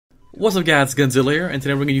What's up guys, Gunzilla here, and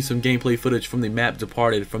today we're bringing you some gameplay footage from the map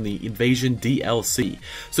Departed from the Invasion DLC.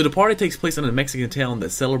 So Departed takes place in a Mexican town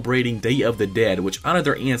that's celebrating Day of the Dead, which honor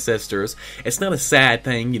their ancestors. It's not a sad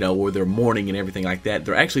thing, you know, where they're mourning and everything like that.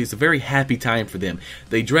 It's a very happy time for them.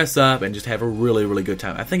 They dress up and just have a really good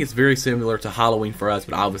time. I think it's very similar to Halloween for us,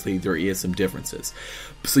 but obviously there is some differences.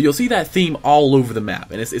 So you'll see that theme all over the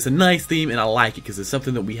map, and it's a nice theme, and I like it because it's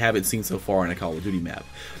something that we haven't seen so far in a Call of Duty map.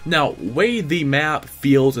 Now, way the map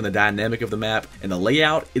feels and the dynamic of the map and the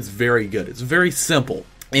layout is very good. It's very simple.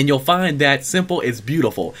 And you'll find that simple is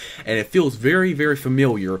beautiful, and it feels very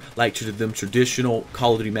familiar, like to them traditional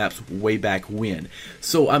Call of Duty maps way back when.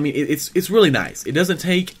 So I mean, it's really nice. It doesn't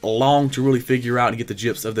take long to really figure out and get the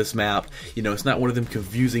gist of this map. You know, it's not one of them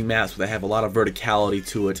confusing maps that have a lot of verticality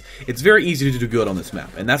to it. It's very easy to do good on this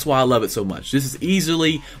map, and that's why I love it so much. This is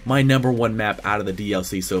easily my #1 map out of the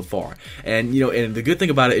DLC so far. And you know, and the good thing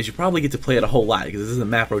about it is you probably get to play it a whole lot because this is a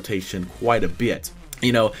map rotation quite a bit.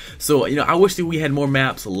 You know, so you know, I wish that we had more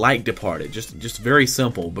maps like Departed, just very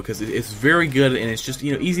simple, because it's very good, and it's just,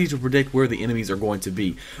 you know, easy to predict where the enemies are going to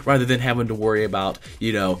be rather than having to worry about,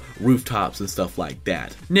 you know, rooftops and stuff like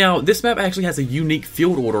that. Now, this map actually has a unique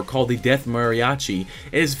field order called the Death Mariachi.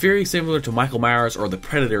 It is very similar to Michael Myers or the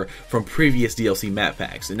Predator from previous DLC map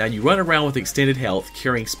packs. And now you run around with extended health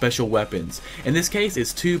carrying special weapons. In this case,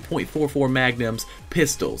 it's 2.44 Magnums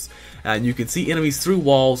pistols. And you can see enemies through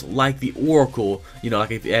walls like the Oracle, you know,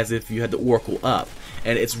 like as if you had the Oracle up.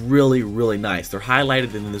 And it's really nice. They're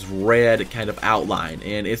highlighted in this red kind of outline,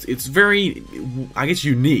 and it's very, I guess,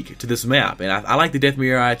 unique to this map. And I like the Death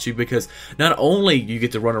Mariachi because not only you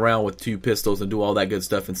get to run around with 2 pistols and do all that good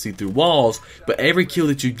stuff and see through walls, but every kill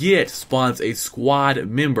that you get spawns a squad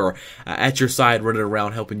member at your side running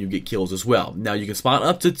around helping you get kills as well. Now you can spawn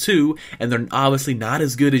up to 2, and they're obviously not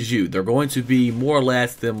as good as you. They're going to be more or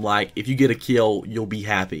less them, like if you get a kill, you'll be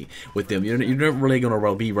happy with them. You're never really going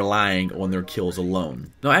to be relying on their kills alone.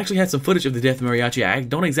 Now, I actually had some footage of the Death Mariachi. I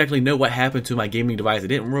don't exactly know what happened to my gaming device. I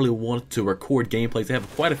didn't really want to record gameplays. I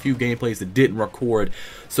have quite a few gameplays that didn't record,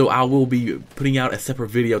 so I will be putting out a separate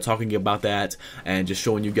video talking about that and just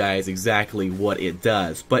showing you guys exactly what it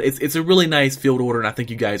does. But it's a really nice field order, and I think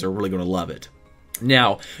you guys are really going to love it.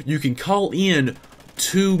 Now, you can call in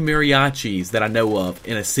 2 mariachis that I know of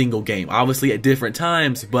in a single game, obviously at different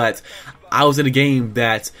times, but I was in a game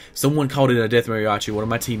that someone called in a Death Mariachi, one of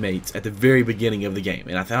my teammates, at the very beginning of the game.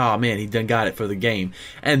 And I thought, oh man, he done got it for the game.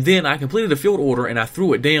 And then I completed a field order and I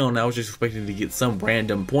threw it down. I was just expecting to get some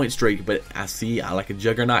random point streak, but I like a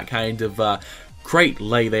juggernaut kind of crate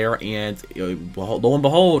lay there, and lo and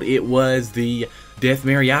behold, it was the Death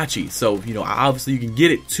Mariachi. So, you know, obviously you can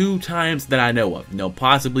get it 2 times that I know of. You know,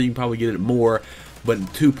 possibly you can probably get it more,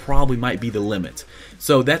 but 2 probably might be the limit.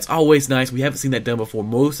 So that's always nice. We haven't seen that done before.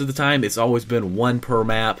 Most of the time, it's always been 1 per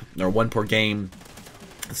map or 1 per game.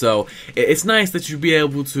 So it's nice that you'll be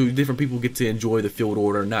able to, different people get to enjoy the field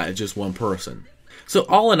order, not just one person. So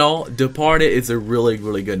all in all, Departed is a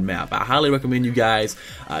really good map. I highly recommend you guys,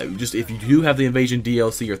 just if you do have the Invasion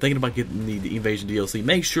DLC or thinking about getting the Invasion DLC,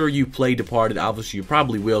 make sure you play Departed. Obviously, you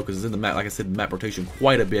probably will because it's in the map, like I said, the map rotation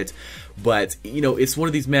quite a bit. But, you know, it's one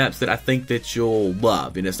of these maps that I think that you'll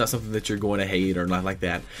love, and it's not something that you're going to hate or not like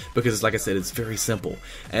that, because it's, like I said, it's very simple.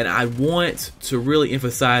 And I want to really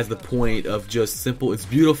emphasize the point of just simple, it's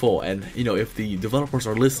beautiful, and, you know, if the developers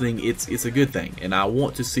are listening, it's a good thing. And I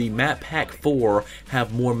want to see Map Pack 4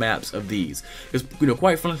 have more maps of these, because, you know,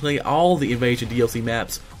 quite frankly, all the Invasion DLC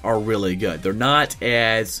maps are really good. They're not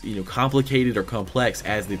as, you know, complicated or complex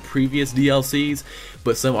as the previous DLCs,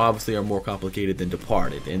 but some obviously are more complicated than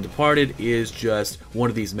Departed. And Departed is just one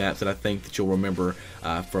of these maps that I think that you'll remember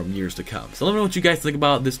from years to come. So let me know what you guys think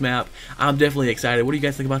about this map. I'm definitely excited. What do you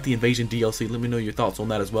guys think about the Invasion DLC? Let me know your thoughts on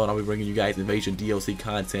that as well, and I'll be bringing you guys Invasion DLC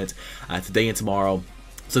content today and tomorrow.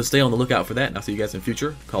 So stay on the lookout for that, and I'll see you guys in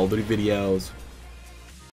future Call of Duty videos.